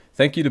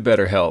Thank you to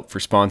BetterHelp for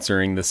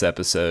sponsoring this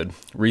episode.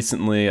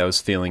 Recently, I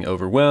was feeling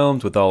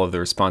overwhelmed with all of the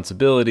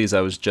responsibilities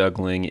I was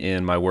juggling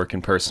in my work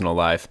and personal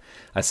life.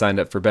 I signed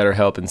up for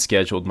BetterHelp and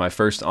scheduled my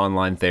first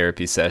online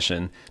therapy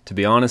session. To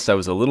be honest, I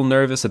was a little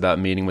nervous about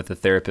meeting with a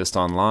therapist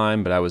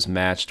online, but I was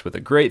matched with a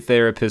great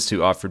therapist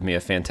who offered me a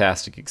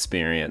fantastic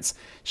experience.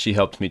 She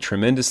helped me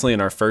tremendously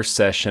in our first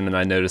session, and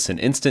I noticed an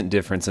instant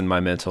difference in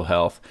my mental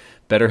health.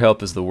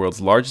 BetterHelp is the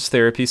world's largest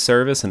therapy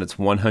service, and it's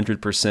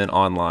 100%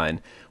 online.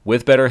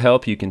 With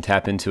BetterHelp, you can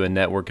tap into a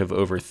network of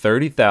over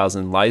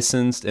 30,000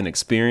 licensed and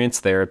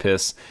experienced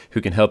therapists who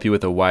can help you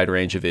with a wide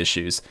range of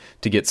issues.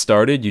 To get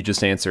started, you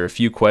just answer a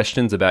few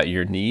questions about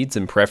your needs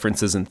and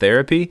preferences in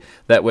therapy.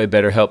 That way,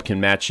 BetterHelp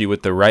can match you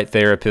with the right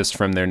therapist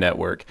from their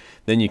network.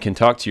 Then you can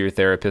talk to your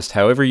therapist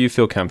however you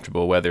feel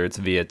comfortable, whether it's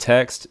via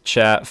text,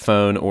 chat,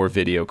 phone, or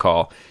video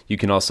call. You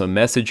can also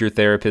message your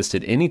therapist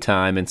at any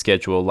time and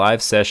schedule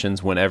live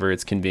sessions whenever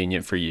it's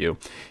convenient for you.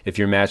 If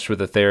you're matched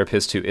with a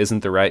therapist who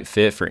isn't the right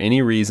fit for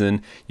any reason,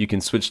 you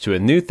can switch to a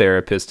new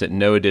therapist at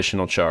no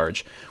additional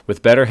charge.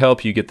 With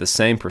BetterHelp, you get the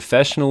same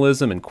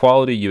professionalism and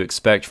quality you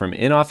expect from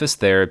in-office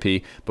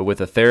therapy, but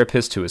with a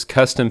therapist who is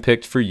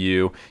custom-picked for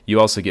you. You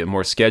also get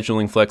more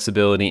scheduling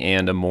flexibility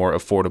and a more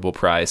affordable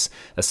price,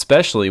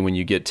 especially when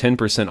you get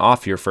 10%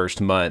 off your first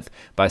month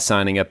by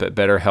signing up at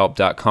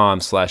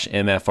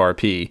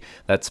betterhelp.com/MFRP.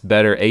 That's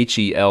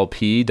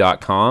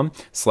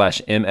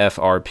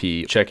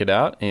betterhelp.com/MFRP. Check it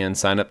out and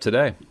sign up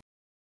today.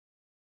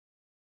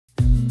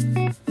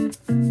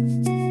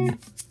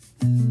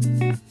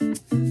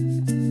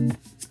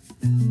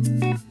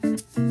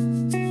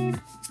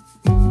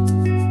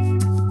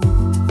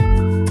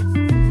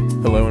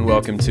 Hello and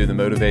welcome to the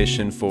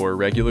Motivation for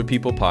Regular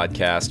People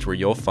podcast, where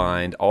you'll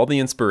find all the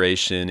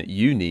inspiration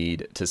you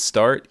need to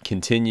start,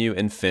 continue,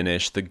 and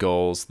finish the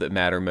goals that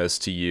matter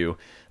most to you.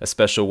 A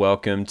special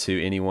welcome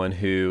to anyone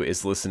who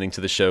is listening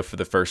to the show for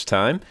the first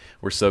time.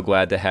 We're so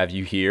glad to have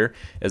you here,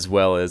 as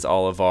well as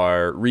all of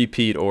our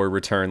repeat or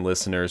return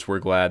listeners. We're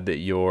glad that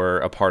you're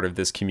a part of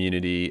this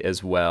community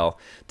as well.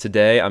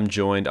 Today, I'm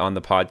joined on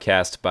the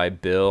podcast by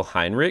Bill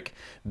Heinrich.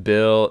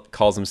 Bill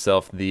calls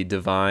himself the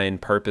Divine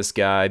Purpose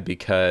Guy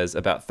because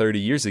about 30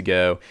 years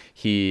ago,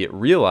 he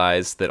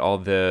realized that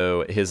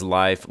although his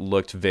life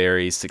looked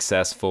very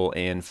successful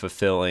and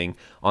fulfilling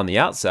on the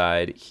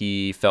outside,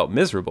 he felt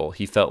miserable.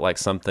 He felt like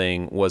something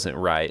wasn't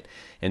right.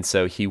 And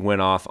so he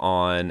went off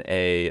on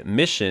a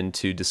mission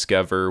to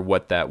discover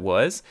what that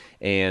was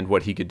and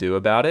what he could do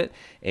about it.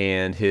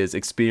 And his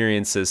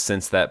experiences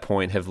since that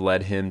point have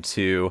led him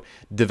to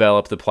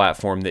develop the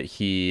platform that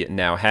he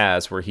now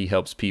has, where he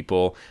helps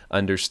people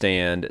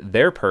understand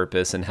their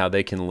purpose and how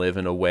they can live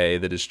in a way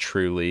that is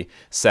truly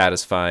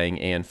satisfying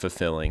and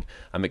fulfilling.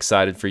 I'm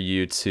excited for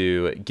you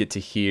to get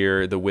to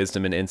hear the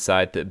wisdom and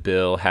insight that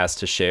Bill has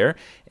to share,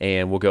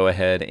 and we'll go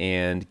ahead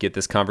and get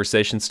this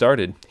conversation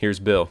started. Here's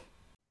Bill.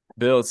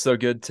 Bill, it's so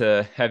good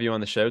to have you on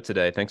the show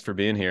today. Thanks for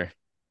being here.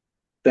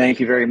 Thank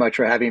you very much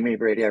for having me,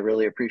 Brady. I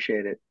really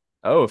appreciate it.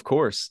 Oh, of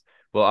course.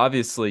 Well,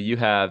 obviously, you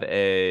have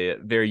a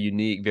very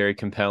unique, very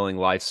compelling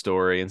life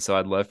story. And so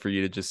I'd love for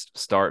you to just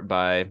start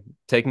by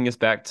taking us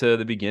back to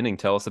the beginning.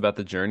 Tell us about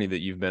the journey that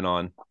you've been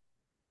on.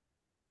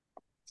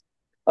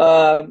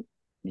 Um,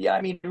 yeah,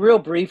 I mean, real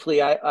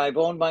briefly, I've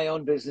owned my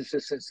own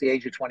businesses since the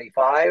age of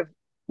 25.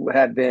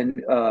 Have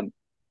been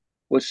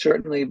Was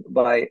certainly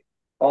by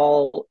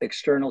all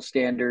external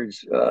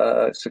standards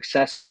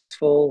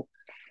successful.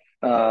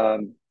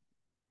 Um,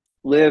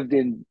 Lived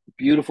in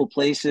beautiful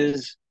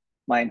places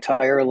my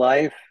entire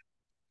life.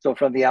 So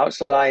from the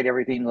outside,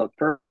 everything looked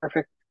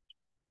perfect.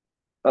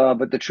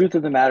 But the truth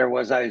of the matter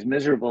was, I was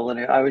miserable, and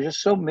I was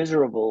just so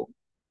miserable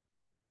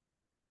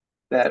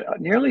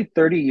that nearly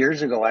 30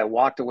 years ago, I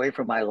walked away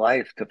from my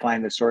life to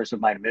find the source of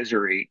my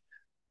misery.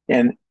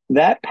 And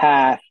that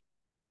path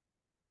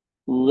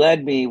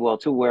led me, well,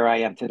 to where I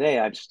am today.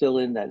 I'm still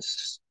in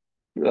this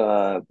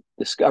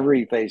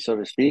discovery phase, so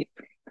to speak.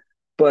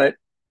 But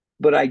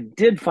but I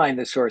did find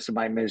the source of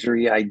my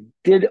misery. I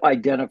did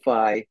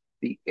identify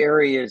the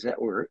areas that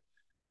were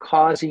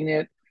causing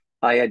it.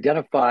 I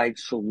identified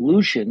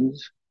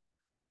solutions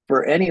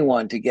for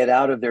anyone to get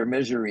out of their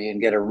misery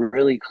and get a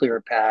really clear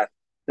path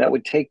that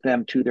would take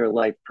them to their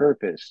life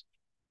purpose.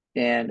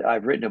 And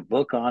I've written a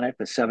book on it,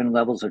 The Seven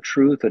Levels of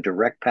Truth, A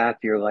Direct Path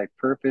to Your Life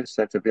Purpose.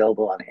 That's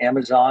available on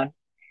Amazon.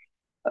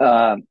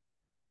 Um,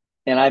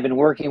 and I've been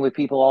working with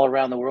people all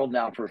around the world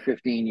now for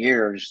 15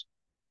 years.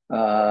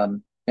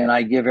 And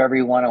I give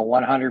everyone a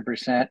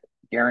 100%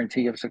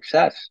 guarantee of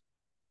success,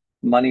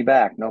 money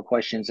back, no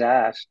questions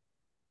asked,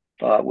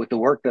 with the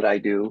work that I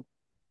do.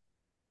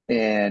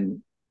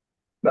 And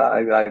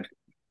I've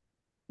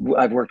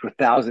I've worked with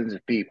thousands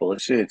of people.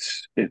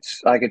 It's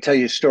I could tell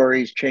you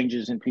stories,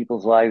 changes in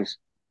people's lives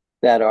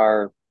that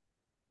are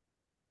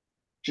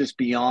just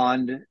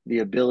beyond the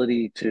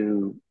ability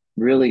to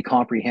really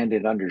comprehend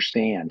and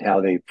understand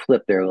how they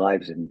flipped their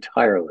lives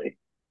entirely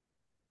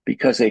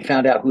because they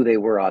found out who they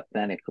were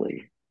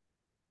authentically.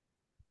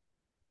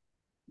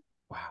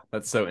 Wow,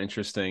 that's so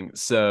interesting.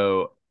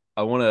 So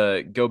I want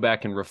to go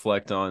back and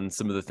reflect on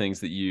some of the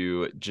things that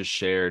you just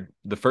shared.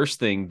 The first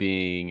thing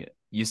being,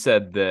 you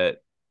said that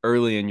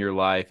early in your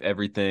life,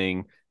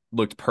 everything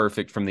looked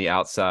perfect from the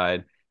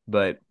outside,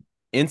 but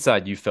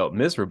inside you felt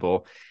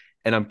miserable.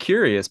 And I'm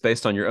curious,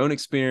 based on your own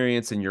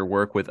experience and your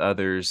work with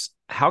others,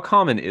 how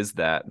common is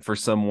that for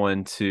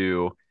someone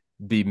to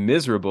be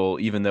miserable,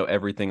 even though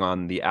everything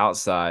on the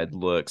outside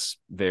looks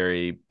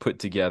very put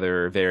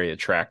together, very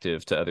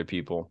attractive to other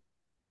people?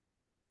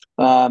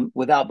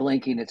 Without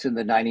blinking, it's in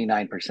the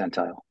 99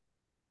 percentile.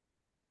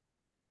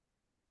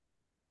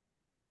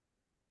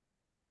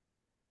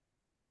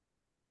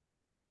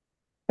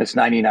 That's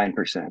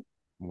 99%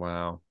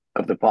 Wow.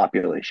 of the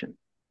population.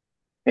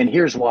 And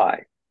here's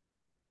why: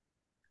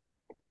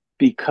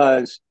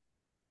 because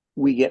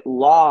we get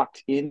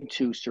locked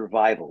into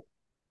survival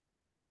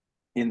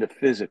in the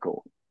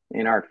physical,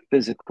 in our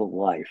physical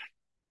life.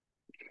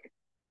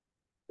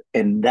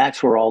 And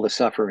that's where all the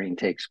suffering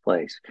takes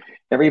place.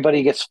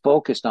 Everybody gets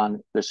focused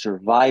on the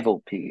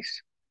survival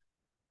piece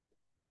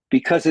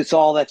because it's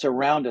all that's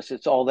around us.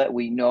 It's all that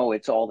we know.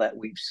 It's all that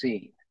we've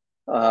seen.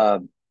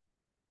 Um,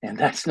 and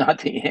that's not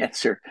the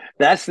answer.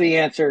 That's the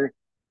answer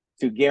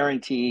to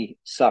guarantee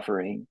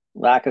suffering,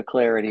 lack of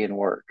clarity, and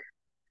work.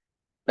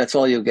 That's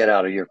all you'll get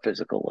out of your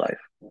physical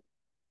life.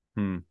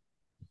 Hmm.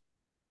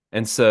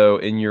 And so,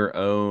 in your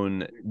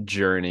own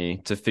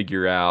journey to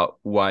figure out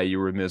why you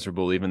were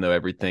miserable, even though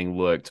everything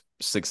looked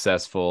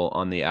successful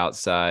on the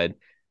outside,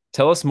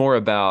 tell us more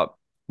about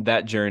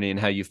that journey and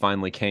how you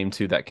finally came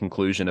to that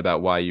conclusion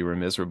about why you were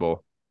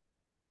miserable.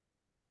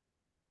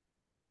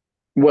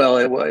 Well,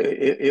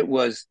 it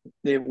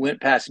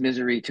went past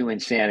misery to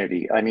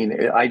insanity. I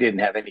mean, I didn't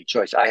have any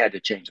choice. I had to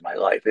change my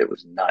life. It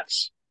was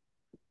nuts.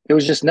 It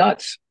was just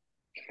nuts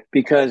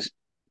because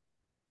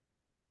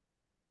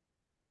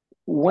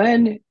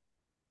when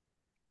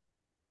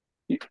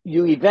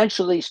you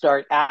eventually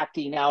start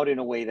acting out in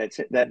a way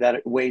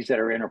that ways that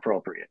are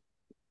inappropriate,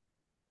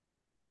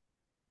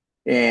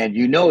 and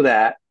you know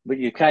that, but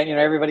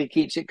everybody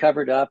keeps it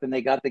covered up, and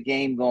they got the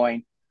game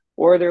going,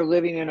 or they're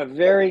living in a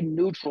very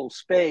neutral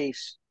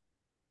space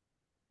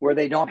where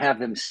they don't have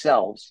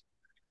themselves,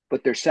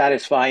 but they're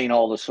satisfying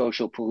all the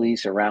social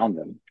police around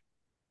them.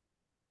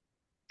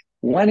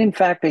 When in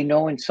fact they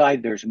know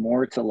inside there's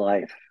more to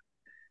life.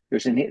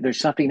 There's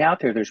something out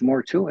there. There's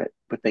more to it,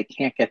 but they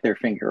can't get their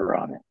finger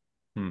on it.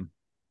 Hmm.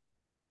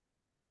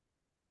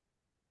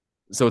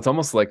 So it's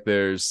almost like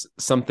there's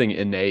something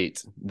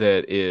innate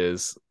that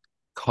is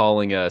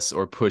calling us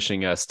or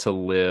pushing us to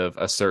live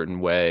a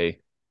certain way,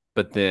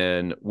 but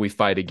then we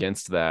fight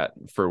against that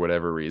for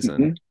whatever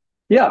reason. Mm-hmm.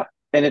 Yeah,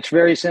 and it's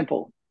very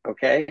simple.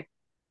 Okay,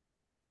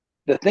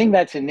 the thing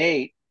that's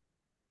innate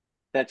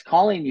that's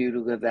calling you to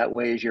live that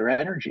way is your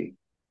energy.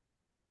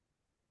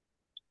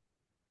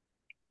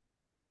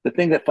 The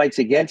thing that fights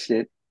against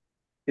it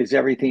is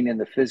everything in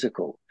the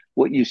physical,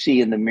 what you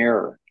see in the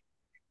mirror,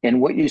 and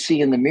what you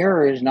see in the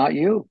mirror is not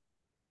you.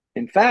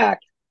 In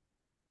fact,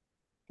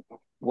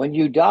 when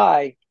you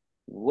die,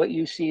 what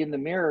you see in the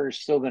mirror is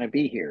still going to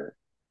be here,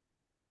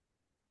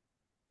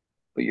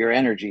 but your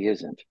energy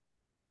isn't.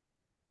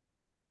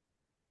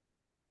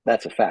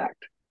 That's a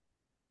fact.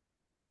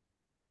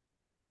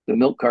 The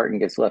milk carton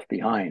gets left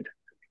behind,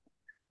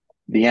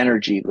 the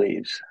energy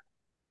leaves.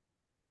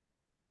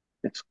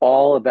 It's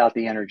all about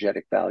the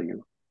energetic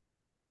value,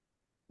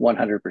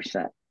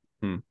 100%.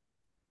 Hmm.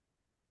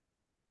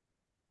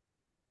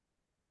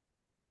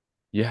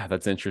 Yeah,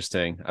 that's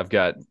interesting. I've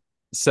got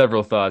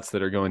several thoughts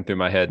that are going through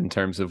my head in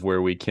terms of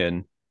where we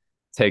can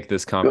take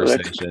this Let's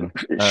conversation.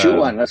 shoot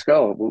one. Let's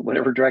go.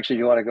 Whatever direction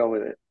you want to go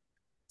with it.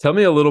 Tell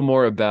me a little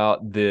more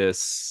about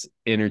this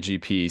energy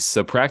piece.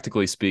 So,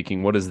 practically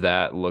speaking, what does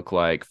that look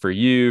like for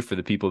you, for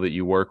the people that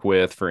you work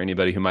with, for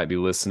anybody who might be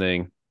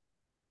listening?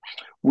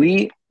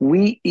 We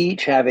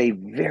each have a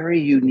very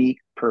unique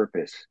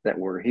purpose that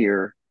we're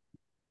here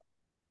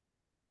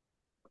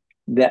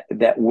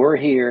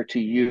to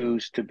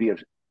use to be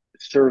of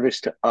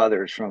service to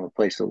others from a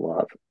place of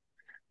love.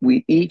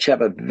 We each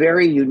have a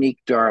very unique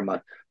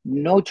dharma.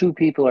 No two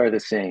people are the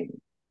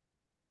same.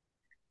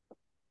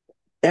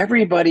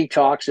 Everybody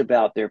talks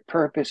about their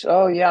purpose.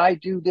 Oh yeah, I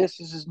do this.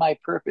 This is my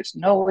purpose.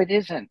 No, it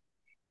isn't.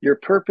 Your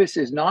purpose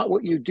is not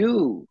what you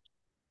do.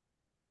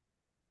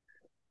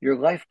 Your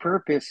life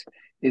purpose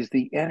is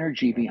the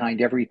energy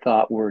behind every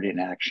thought, word, and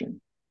action.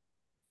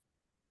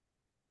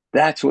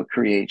 That's what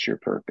creates your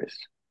purpose.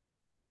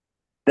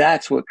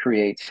 That's what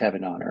creates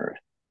heaven on earth,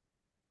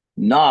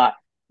 not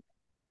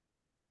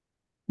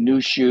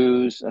new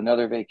shoes,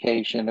 another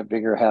vacation, a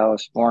bigger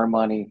house, more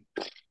money.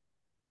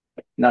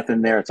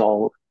 Nothing there.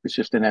 It's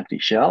just an empty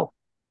shell.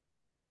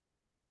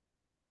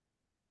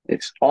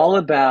 It's all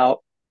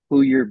about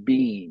who you're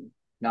being,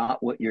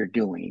 not what you're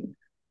doing.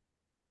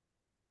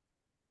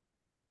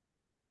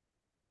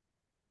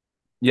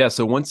 Yeah.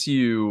 So, once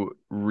you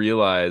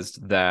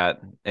realized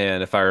that,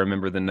 and if I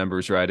remember the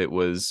numbers right, it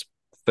was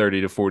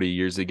 30 to 40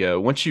 years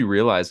ago. Once you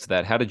realized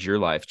that, how did your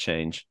life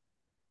change?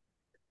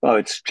 Oh,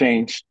 it's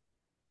changed.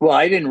 Well,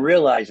 I didn't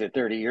realize it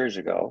 30 years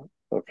ago.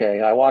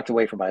 Okay. I walked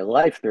away from my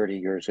life 30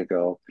 years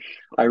ago.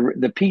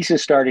 The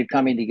pieces started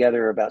coming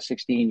together about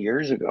 16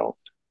 years ago.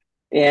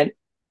 And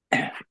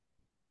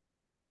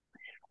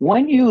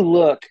when you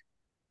look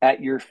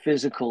at your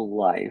physical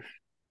life,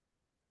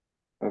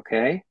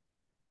 okay,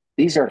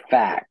 these are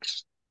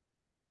facts.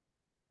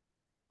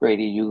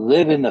 Brady, you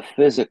live in the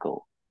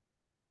physical.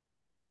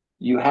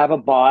 You have a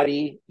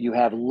body, you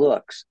have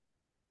looks.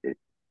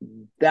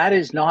 That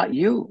is not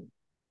you.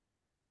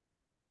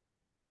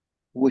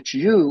 Which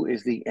you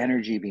is the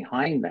energy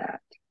behind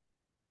that.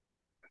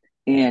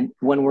 And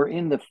when we're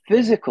in the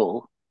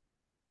physical,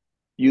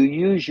 you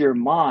use your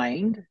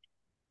mind,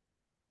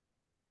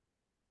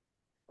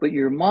 but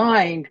your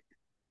mind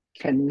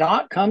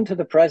cannot come to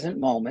the present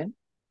moment,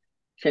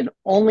 can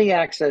only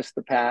access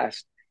the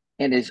past,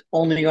 and is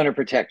only going to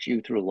protect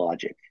you through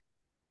logic.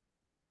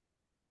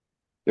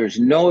 There's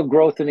no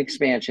growth and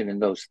expansion in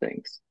those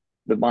things.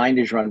 The mind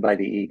is run by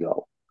the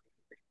ego.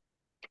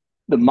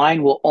 The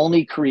mind will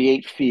only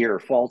create fear,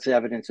 false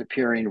evidence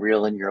appearing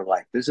real in your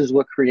life. This is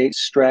what creates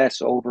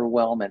stress,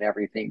 overwhelm, and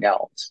everything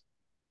else.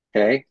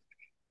 Okay.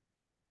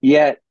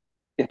 Yet,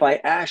 if I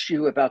ask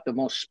you about the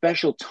most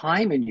special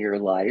time in your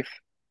life,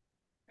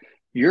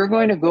 you're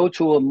going to go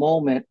to a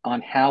moment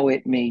on how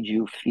it made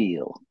you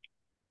feel.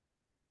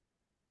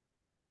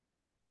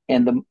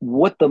 And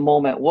what the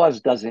moment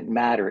was doesn't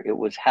matter. It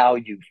was how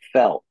you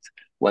felt,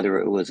 whether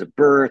it was a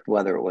birth,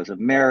 whether it was a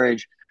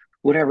marriage,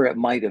 whatever it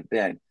might have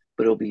been.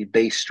 But it'll be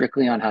based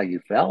strictly on how you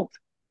felt,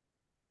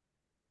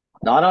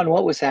 not on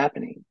what was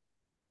happening.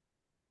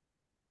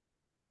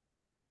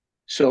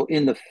 So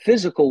in the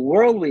physical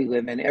world we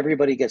live in,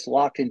 everybody gets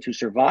locked into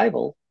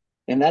survival,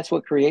 and that's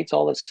what creates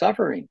all the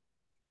suffering.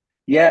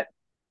 Yet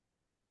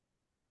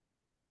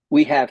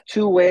we have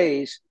two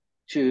ways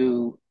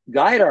to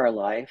guide our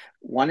life.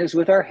 One is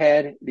with our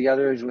head, the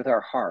other is with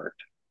our heart.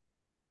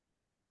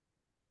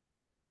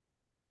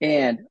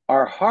 And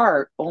our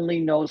heart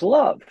only knows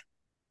love.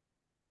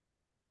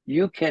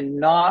 You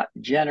cannot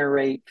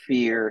generate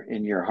fear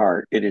in your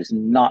heart. It is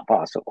not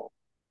possible.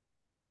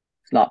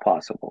 It's not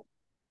possible.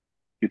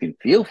 You can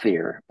feel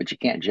fear, but you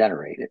can't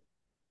generate it.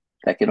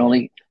 That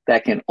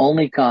can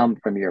only come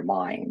from your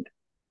mind.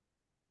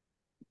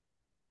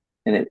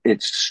 And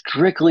it's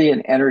strictly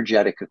an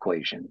energetic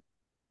equation.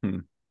 Hmm.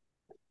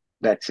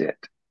 That's it.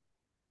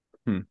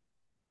 Hmm.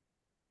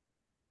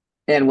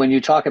 And when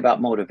you talk about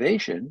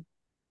motivation,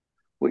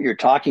 what you're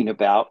talking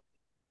about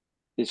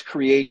is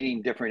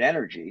creating different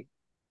energy.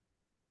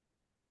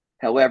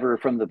 However,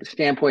 from the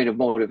standpoint of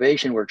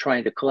motivation, we're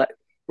trying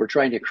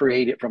to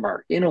create it from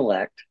our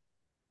intellect,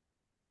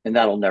 and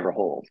that'll never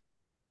hold.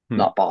 Hmm.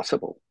 Not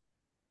possible.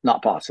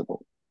 Not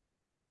possible.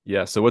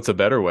 Yeah. So what's a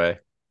better way?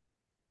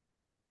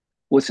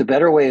 What's a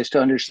better way is to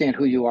understand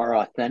who you are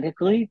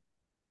authentically,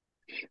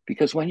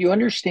 because when you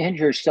understand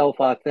yourself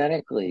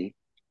authentically,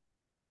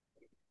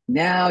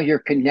 now you're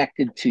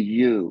connected to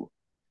you.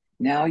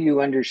 Now you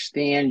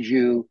understand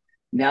you.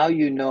 Now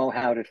you know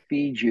how to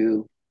feed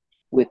you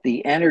with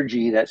the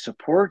energy that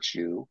supports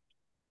you,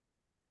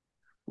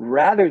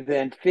 rather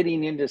than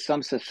fitting into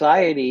some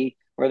society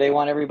where they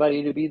want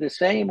everybody to be the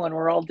same when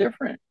we're all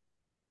different.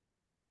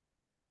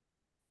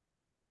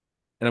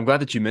 And I'm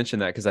glad that you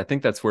mentioned that because I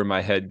think that's where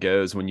my head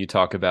goes when you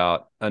talk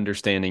about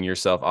understanding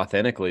yourself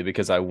authentically,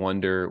 because I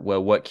wonder,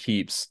 well, what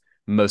keeps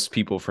most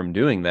people from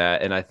doing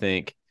that? And I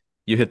think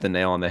you hit the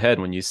nail on the head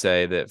when you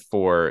say that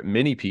for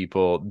many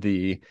people,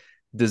 the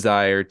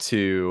desire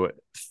to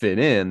fit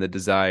in, the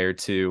desire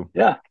to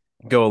Yeah.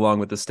 go along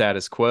with the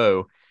status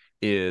quo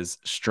is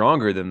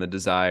stronger than the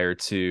desire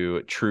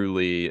to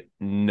truly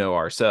know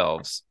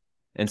ourselves.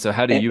 And so,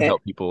 how do And, you and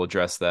help people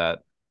address that?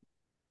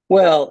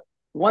 well,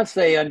 once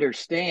they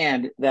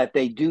understand that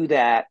they do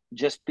that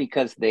just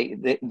because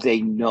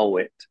they know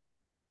it,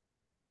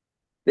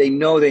 they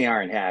know they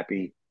aren't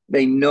happy,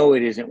 they know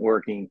it isn't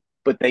working,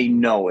 but they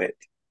know it,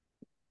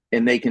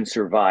 and they can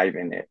survive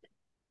in it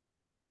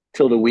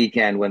till the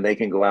weekend when they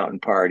can go out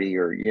and party.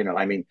 Or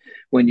I mean,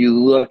 when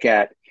you look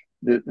at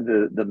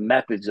the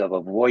methods of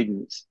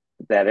avoidance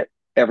that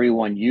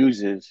everyone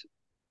uses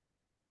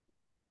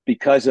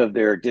because of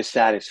their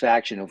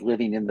dissatisfaction of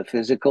living in the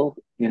physical,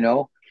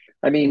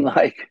 I mean,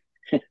 like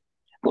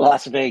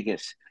Las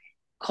Vegas,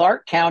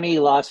 Clark County,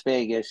 Las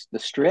Vegas, the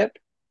strip,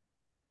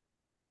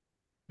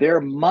 their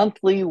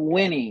monthly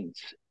winnings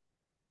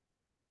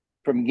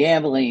from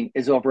gambling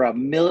is over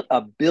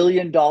 $1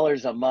 billion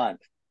a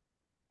month.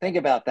 Think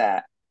about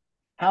that.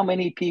 How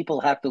many people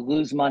have to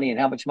lose money, and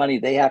how much money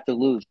they have to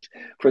lose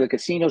for the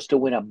casinos to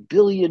win $1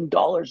 billion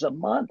a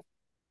month?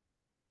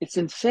 It's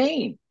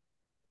insane.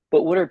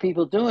 But what are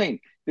people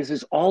doing? This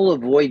is all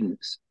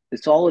avoidance.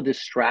 It's all a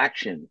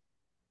distraction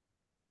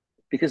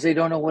because they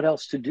don't know what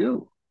else to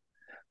do.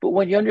 But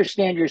when you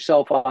understand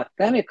yourself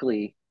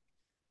authentically,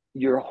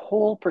 your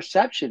whole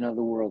perception of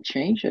the world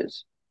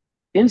changes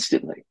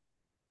instantly.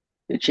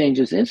 It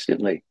changes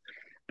instantly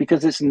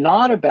because it's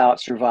not about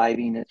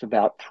surviving, it's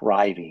about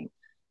thriving.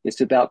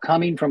 It's about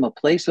coming from a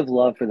place of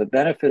love for the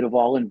benefit of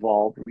all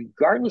involved,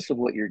 regardless of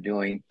what you're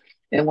doing.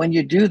 And when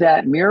you do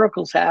that,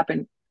 miracles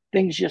happen,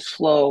 things just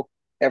flow,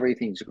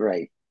 everything's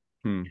great.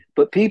 Hmm.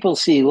 But people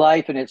see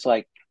life and it's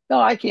like, no,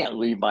 I can't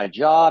leave my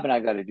job and I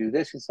got to do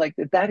this. It's like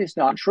that is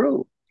not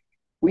true.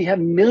 We have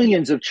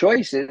millions of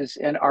choices,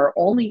 and our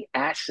only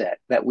asset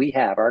that we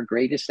have, our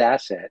greatest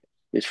asset,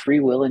 is free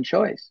will and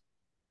choice.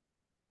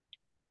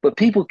 But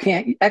people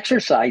can't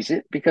exercise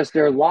it because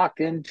they're locked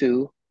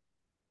into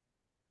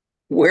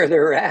where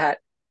they're at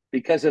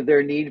because of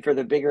their need for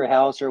the bigger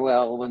house, or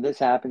well, when this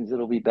happens,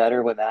 it'll be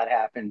better. When that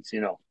happens,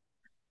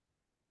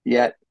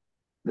 yet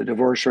the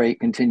divorce rate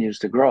continues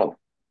to grow.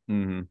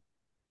 Hmm.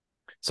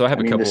 So I have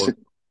I a mean, couple this. of,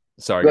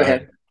 sorry, Go go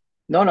ahead. ahead.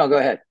 No, no, go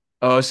ahead.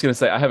 Oh, I was just gonna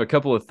say I have a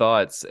couple of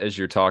thoughts as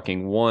you're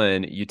talking.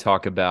 One, you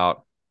talk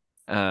about,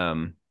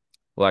 um,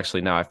 well,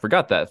 actually, no, I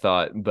forgot that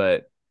thought,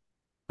 but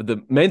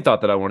the main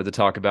thought that I wanted to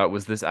talk about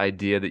was this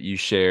idea that you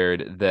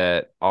shared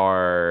that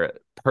our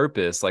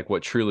purpose, like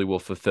what truly will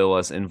fulfill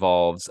us,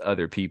 involves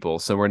other people.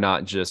 So we're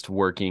not just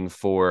working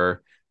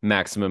for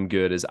maximum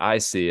good as I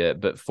see it,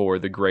 but for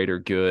the greater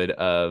good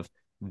of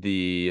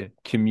the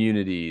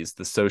communities,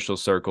 the social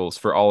circles,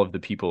 for all of the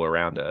people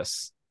around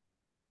us.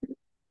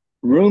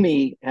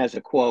 Rumi has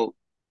a quote,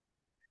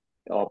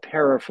 I'll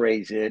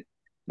paraphrase it,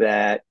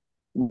 that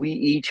we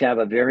each have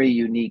a very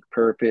unique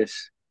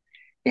purpose.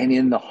 And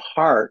in the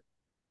heart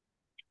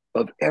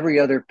of every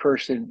other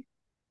person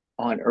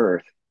on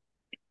earth,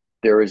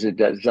 there is a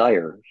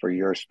desire for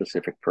your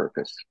specific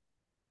purpose,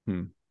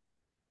 Hmm,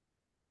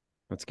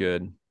 that's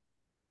good.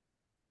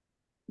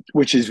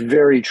 which is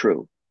very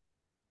true.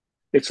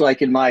 It's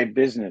like in my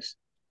business,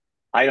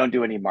 I don't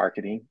do any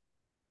marketing.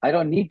 I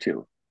don't need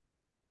to.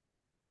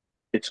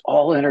 It's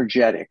all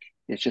energetic.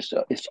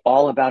 It's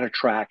all about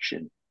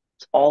attraction.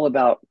 It's all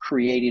about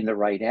creating the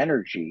right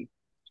energy.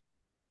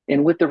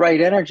 And with the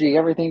right energy,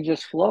 everything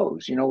just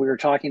flows. We were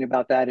talking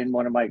about that in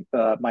one of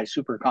my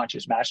super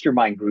conscious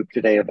mastermind group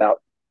today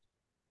about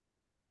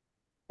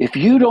if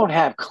you don't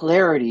have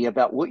clarity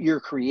about what you're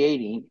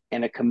creating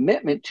and a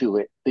commitment to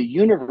it, the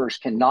universe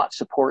cannot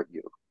support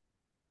you.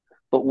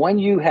 But when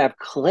you have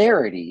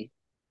clarity,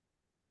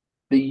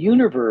 the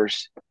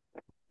universe,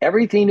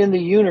 everything in the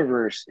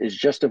universe is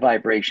just a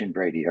vibration,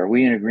 Brady. Are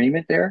we in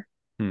agreement there?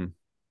 Hmm,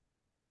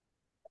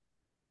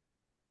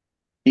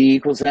 E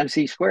equals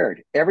MC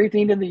squared.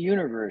 Everything in the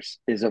universe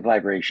is a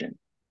vibration.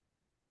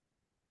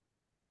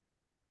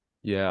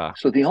 yeah.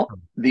 So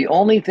the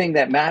only thing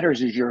that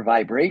matters is your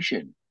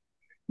vibration.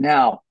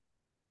 Now,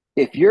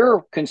 if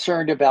you're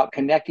concerned about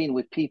connecting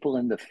with people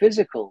in the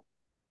physical,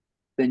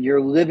 then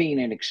you're living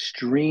in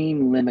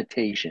extreme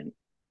limitation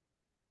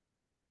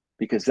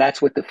because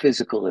that's what the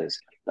physical is.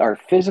 Our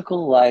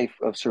physical life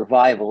of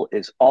survival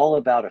is all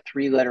about a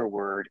three-letter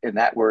word, and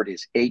that word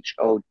is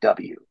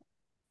HOW.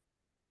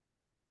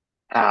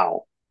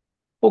 How?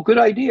 Well, good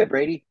idea,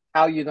 Brady.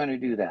 How are you going to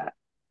do that?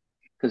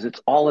 Because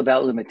it's all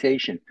about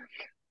limitation.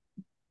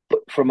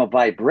 But from a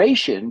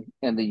vibration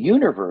in the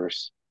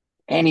universe,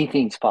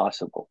 anything's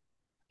possible.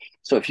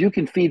 So if you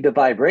can feed the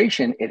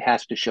vibration, it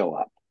has to show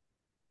up.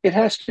 It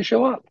has to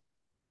show up.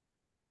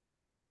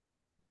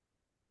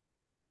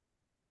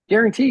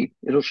 Guaranteed,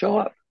 it'll show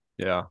up.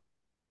 Yeah.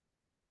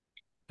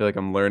 Feel like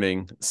I'm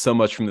learning so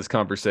much from this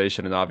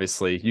conversation, and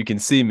obviously you can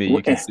see me,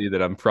 you can see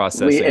that I'm We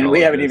processing and all we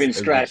of haven't this even as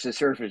we scratched the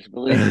surface.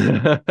 Believe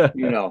me.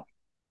 You know.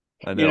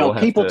 I You know know. we'll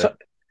have People. to.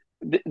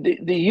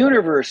 The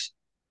universe.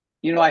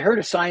 I heard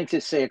a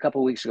scientist say a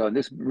couple of weeks ago, and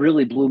this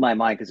really blew my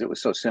mind because it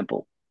was so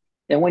simple.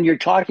 And when you're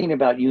talking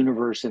about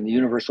universe and the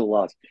universal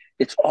laws,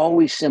 it's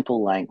always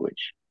simple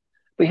language.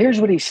 But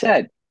here's what he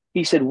said.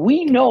 He said,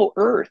 "We know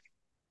Earth.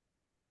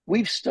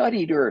 We've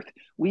studied Earth.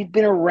 We've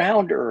been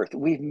around Earth.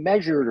 We've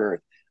measured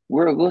Earth.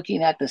 We're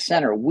looking at the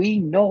center. We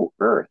know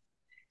Earth.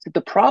 But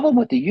the problem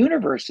with the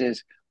universe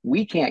is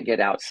we can't get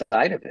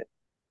outside of it.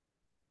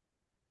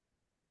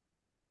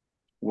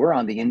 We're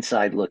on the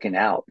inside looking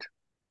out.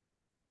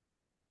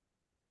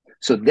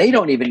 So they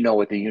don't even know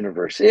what the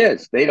universe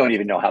is. They don't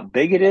even know how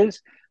big it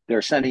is.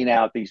 They're sending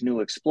out these new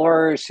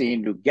explorers,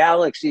 seeing new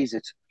galaxies.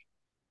 It's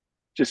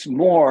just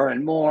more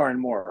and more and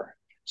more.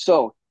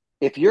 So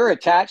if you're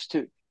attached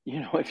to,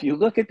 if you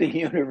look at the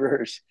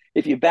universe,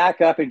 if you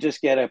back up and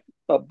just get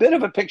a bit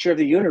of a picture of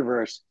the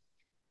universe,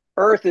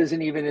 Earth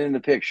isn't even in the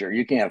picture.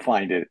 You can't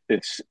find it.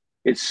 It's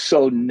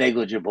so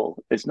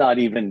negligible. It's not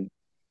even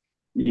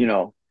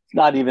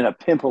a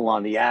pimple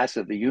on the ass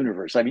of the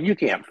universe. I mean, you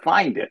can't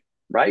find it,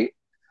 right?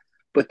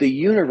 But the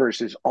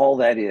universe is all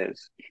that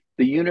is.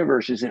 The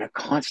universe is in a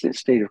constant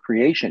state of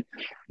creation.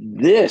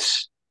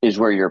 This is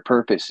where your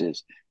purpose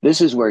is.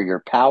 This is where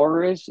your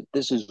power is.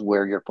 This is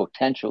where your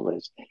potential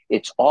is.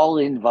 It's all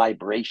in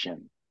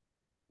vibration,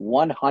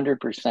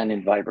 100%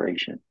 in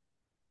vibration.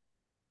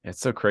 It's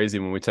so crazy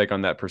when we take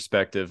on that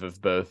perspective of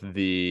both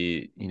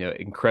the,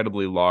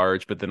 incredibly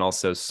large, but then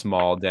also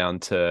small down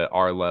to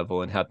our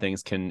level and how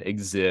things can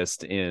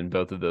exist in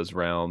both of those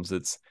realms.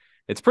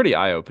 It's pretty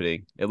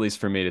eye-opening, at least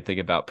for me to think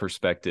about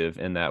perspective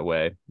in that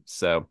way.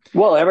 So,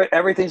 Well,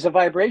 everything's a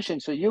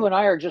vibration. So you and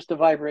I are just a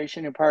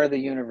vibration and part of the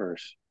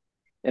universe.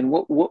 And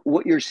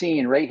what you're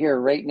seeing right here,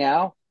 right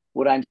now,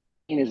 what I'm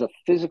seeing is a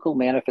physical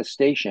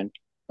manifestation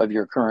of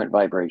your current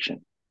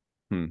vibration.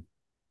 hmm,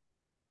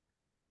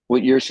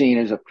 What you're seeing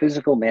is a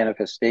physical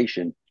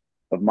manifestation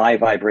of my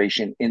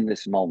vibration in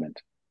this moment.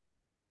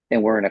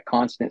 And we're in a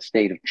constant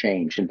state of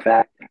change. In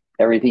fact,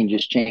 everything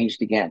just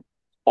changed again,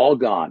 all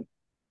gone.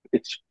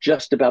 It's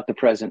just about the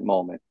present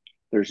moment.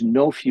 There's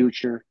no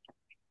future,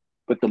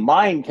 but the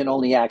mind can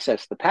only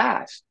access the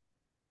past.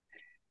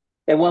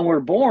 And when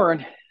we're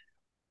born,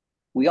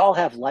 we all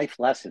have life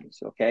lessons,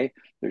 okay?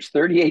 There's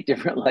 38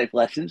 different life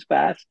lessons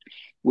passed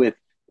with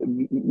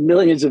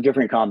millions of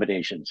different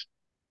combinations.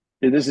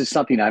 This is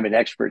something I'm an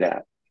expert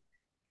at.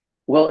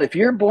 Well, if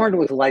you're born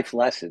with life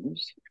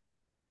lessons,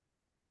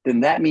 then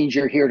that means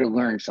you're here to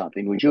learn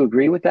something. Would you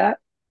agree with that?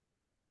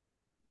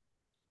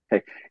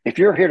 Okay. If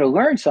you're here to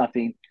learn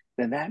something,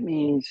 then that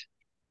means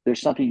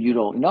there's something you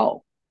don't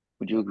know.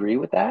 Would you agree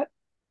with that?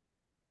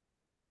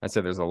 I'd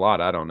say there's a lot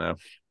I don't know.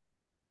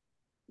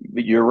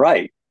 But you're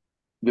right.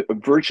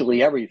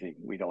 Virtually everything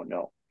we don't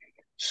know.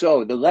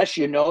 So the less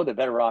you know, the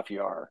better off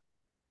you are.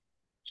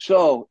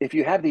 So if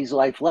you have these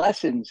life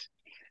lessons,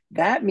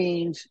 that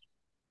means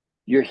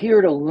you're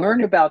here to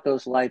learn about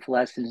those life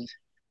lessons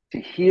to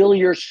heal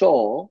your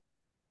soul.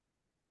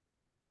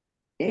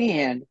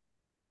 And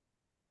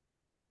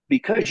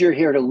because you're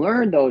here to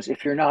learn those,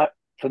 if you're not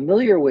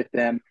familiar with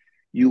them,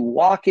 you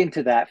walk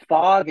into that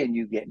fog and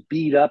you get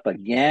beat up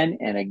again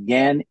and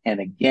again and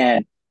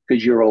again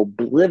because you're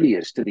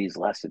oblivious to these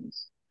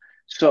lessons.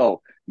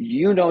 So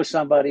you know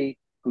somebody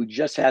who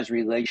just has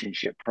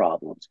relationship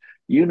problems.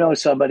 You know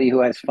somebody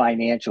who has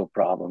financial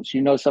problems.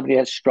 You know somebody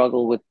has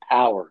struggled with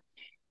power.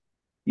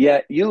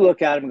 Yet you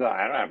look at them and go,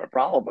 I don't have a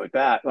problem with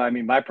that. I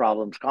mean, my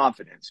problem's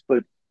confidence.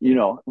 But,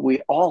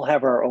 we all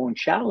have our own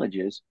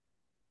challenges,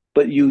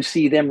 but you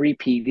see them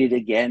repeated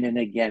again and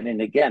again and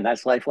again.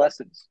 That's life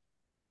lessons.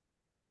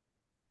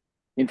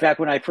 In fact,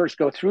 when I first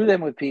go through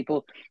them with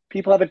people,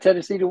 people have a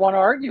tendency to want to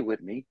argue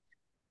with me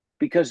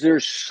because they're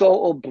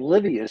so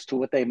oblivious to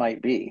what they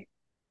might be,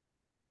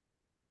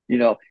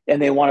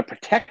 and they want to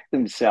protect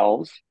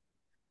themselves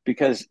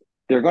because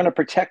they're going to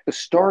protect the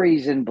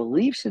stories and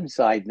beliefs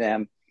inside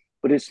them.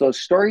 But it's those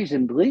stories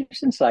and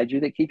beliefs inside you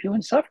that keep you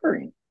in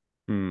suffering.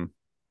 Hmm.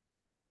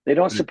 They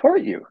don't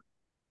support you.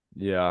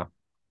 Yeah.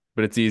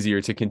 But it's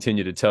easier to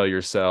continue to tell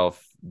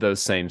yourself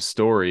those same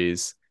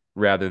stories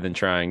rather than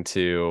trying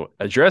to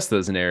address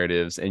those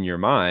narratives in your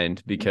mind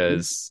Mm-hmm.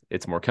 because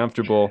it's more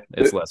comfortable,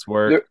 it's They're, less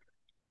work. they're,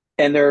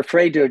 and they're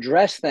afraid to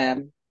address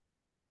them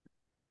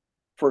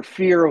for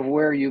fear of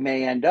where you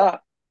may end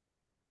up,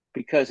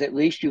 because at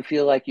least you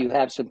feel like you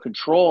have some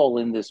control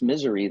in this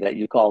misery that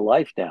you call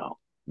life now.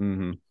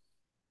 Mm-hmm. But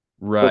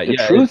Right. the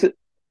Yeah. truth,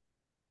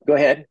 go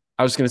ahead.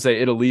 I was going to say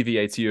it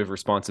alleviates you of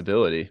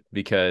responsibility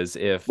because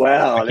if I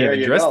Well, can't there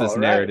you address go. this All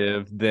right.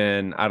 narrative,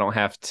 then I don't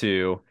have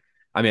to.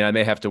 I mean, I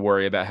may have to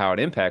worry about how it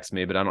impacts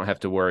me, but I don't have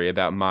to worry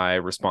about my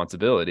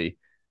responsibility.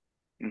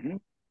 Mm-hmm.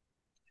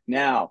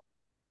 Now,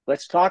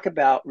 let's talk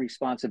about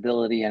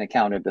responsibility and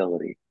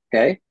accountability,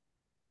 okay?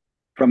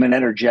 From an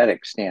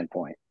energetic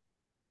standpoint.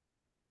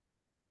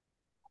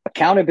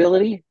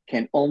 Accountability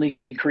can only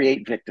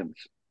create victims.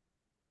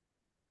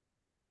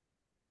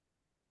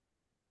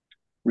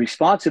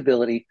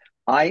 Responsibility,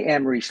 I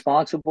am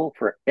responsible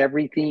for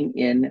everything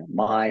in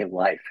my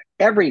life.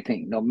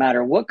 Everything, no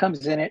matter what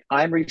comes in it,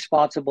 I'm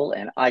responsible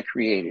and I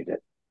created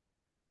it.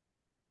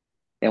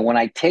 And when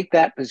I take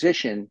that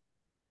position,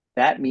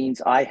 that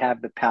means I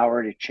have the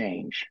power to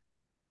change.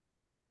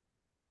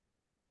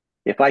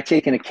 If I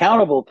take an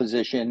accountable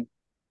position,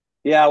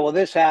 yeah, well,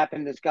 this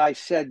happened, this guy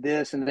said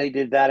this, and they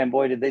did that, and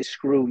boy, did they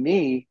screw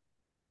me.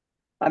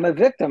 I'm a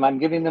victim. I'm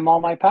giving them all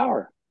my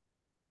power.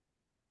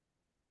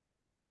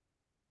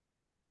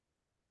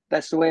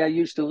 That's the way I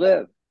used to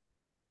live.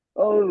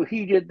 Oh,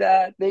 he did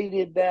that, they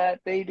did that,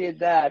 they did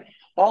that.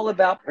 All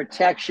about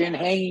protection,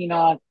 hanging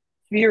on,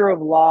 fear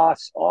of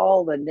loss,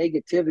 all the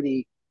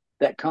negativity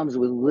that comes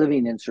with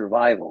living in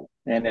survival.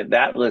 And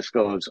that list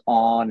goes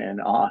on and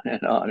on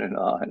and on and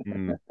on.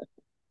 Mm.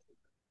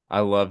 I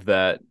love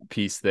that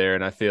piece there.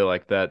 And I feel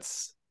like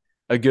that's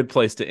a good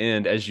place to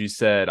end. As you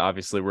said,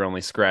 obviously we're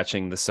only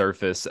scratching the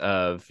surface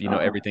of, Uh-huh.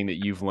 everything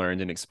that you've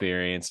learned and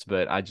experienced.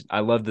 But I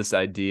love this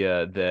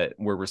idea that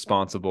we're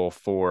responsible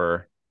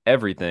for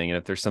everything. And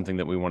if there's something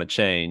that we want to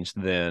change,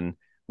 then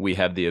we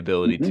have the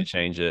ability Mm-hmm. to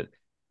change it.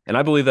 And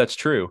I believe that's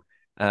true.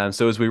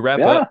 So as we wrap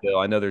up, Yeah. Bill,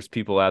 I know there's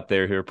people out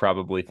there who are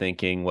probably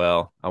thinking,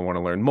 well, I want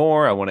to learn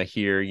more. I want to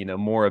hear,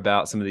 more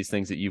about some of these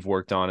things that you've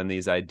worked on and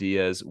these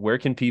ideas. Where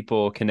can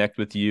people connect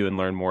with you and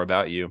learn more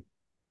about you?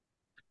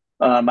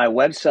 My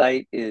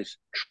website is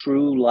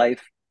True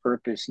Life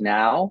Purpose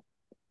Now,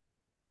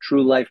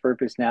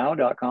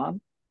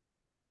 truelifepurposenow.com.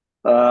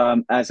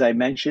 As I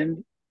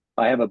mentioned,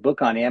 I have a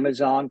book on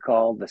Amazon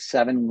called The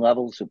Seven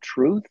Levels of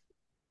Truth,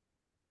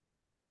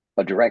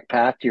 A Direct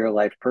Path to Your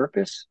Life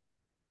Purpose.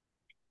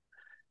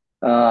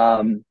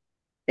 Um,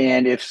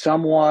 and if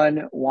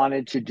someone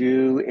wanted to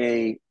do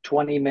a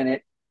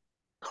 20-minute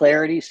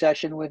clarity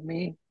session with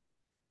me,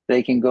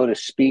 they can go to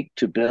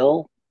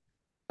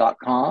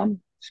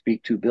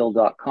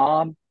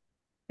speaktobill.com,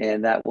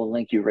 and that will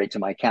link you right to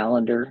my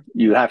calendar.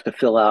 You have to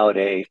fill out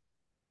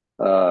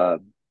uh,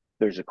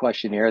 There's a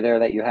questionnaire there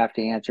that you have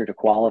to answer to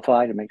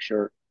qualify to make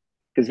sure,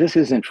 because this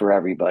isn't for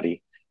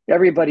everybody.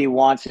 Everybody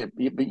wants it,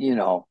 but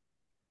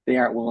they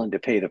aren't willing to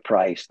pay the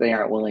price. They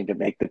aren't willing to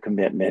make the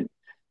commitment.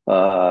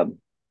 Um,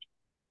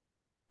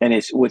 and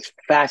it's what's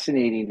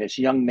fascinating. This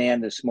young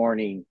man this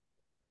morning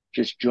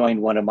just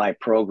joined one of my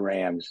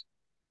programs,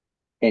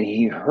 and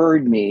he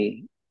heard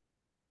me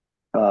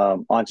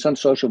on some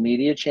social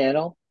media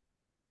channel,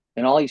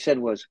 and all he said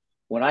was,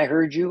 "When I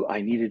heard you,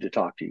 I needed to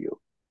talk to you."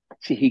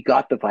 See, he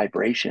got the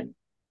vibration.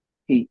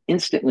 He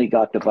instantly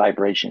got the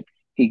vibration.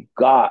 He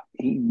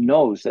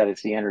knows that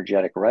it's the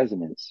energetic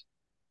resonance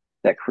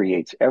that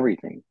creates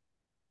everything,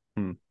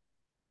 Hmm.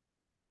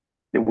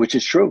 which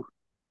is true.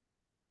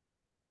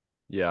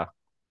 Yeah.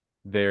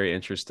 Very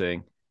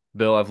interesting.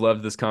 Bill, I've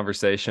loved this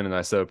conversation and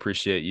I so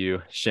appreciate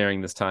you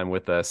sharing this time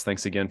with us.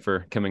 Thanks again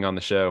for coming on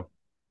the show.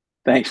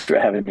 Thanks for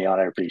having me on.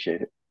 I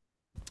appreciate it.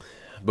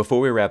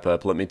 Before we wrap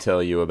up, let me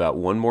tell you about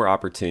one more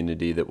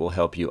opportunity that will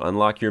help you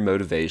unlock your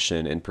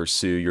motivation and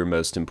pursue your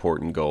most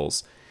important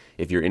goals.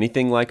 If you're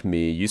anything like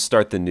me, you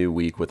start the new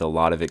week with a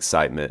lot of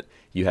excitement.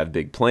 You have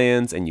big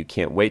plans and you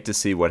can't wait to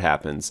see what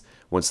happens.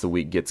 Once the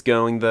week gets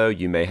going, though,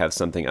 you may have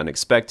something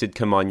unexpected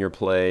come on your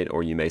plate,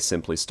 or you may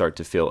simply start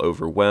to feel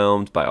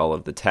overwhelmed by all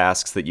of the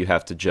tasks that you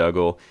have to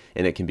juggle,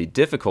 and it can be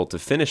difficult to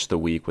finish the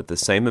week with the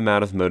same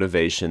amount of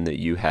motivation that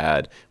you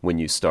had when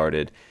you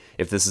started.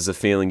 If this is a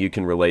feeling you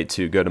can relate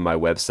to, go to my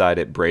website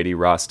at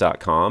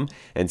bradyross.com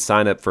and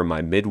sign up for my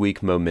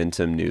midweek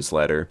momentum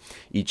newsletter.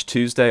 Each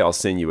Tuesday, I'll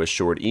send you a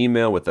short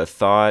email with a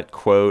thought,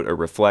 quote, or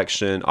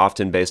reflection,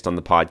 often based on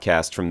the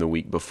podcast from the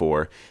week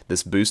before.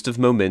 This boost of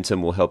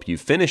momentum will help you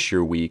finish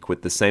your week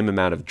with the same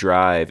amount of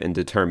drive and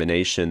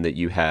determination that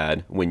you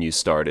had when you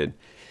started.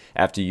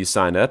 After you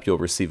sign up, you'll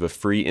receive a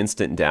free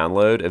instant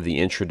download of the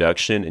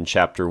introduction in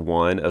Chapter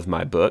 1 of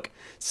my book,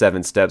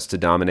 7 Steps to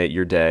Dominate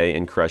Your Day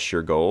and Crush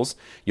Your Goals.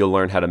 You'll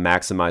learn how to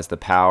maximize the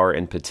power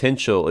and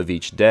potential of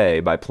each day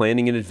by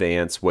planning in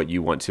advance what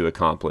you want to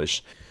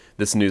accomplish.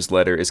 This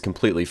newsletter is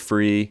completely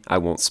free. I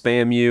won't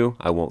spam you,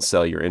 I won't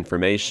sell your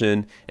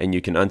information, and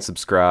you can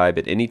unsubscribe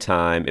at any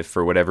time if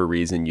for whatever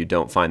reason you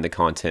don't find the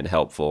content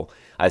helpful.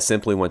 I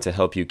simply want to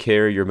help you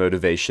carry your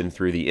motivation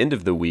through the end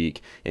of the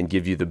week and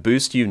give you the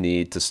boost you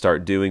need to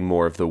start doing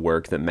more of the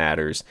work that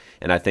matters.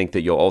 And I think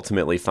that you'll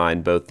ultimately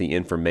find both the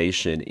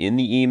information in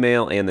the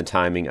email and the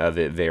timing of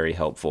it very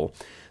helpful.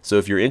 So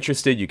if you're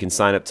interested, you can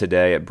sign up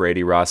today at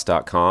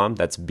bradyross.com.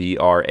 That's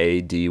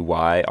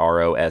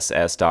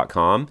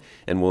BRADYROSS.com.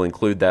 And we'll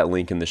include that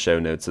link in the show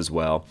notes as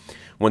well.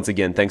 Once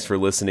again, thanks for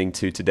listening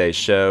to today's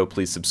show.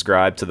 Please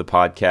subscribe to the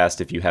podcast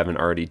if you haven't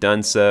already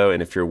done so.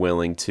 And if you're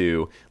willing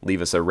to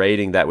leave us a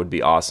rating, that would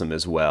be awesome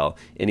as well.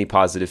 Any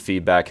positive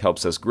feedback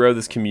helps us grow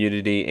this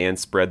community and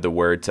spread the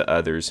word to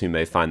others who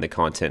may find the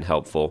content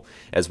helpful.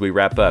 As we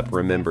wrap up,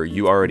 remember,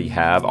 you already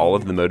have all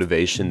of the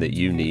motivation that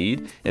you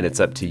need, and it's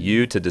up to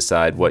you to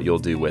decide what you'll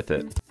do with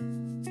it.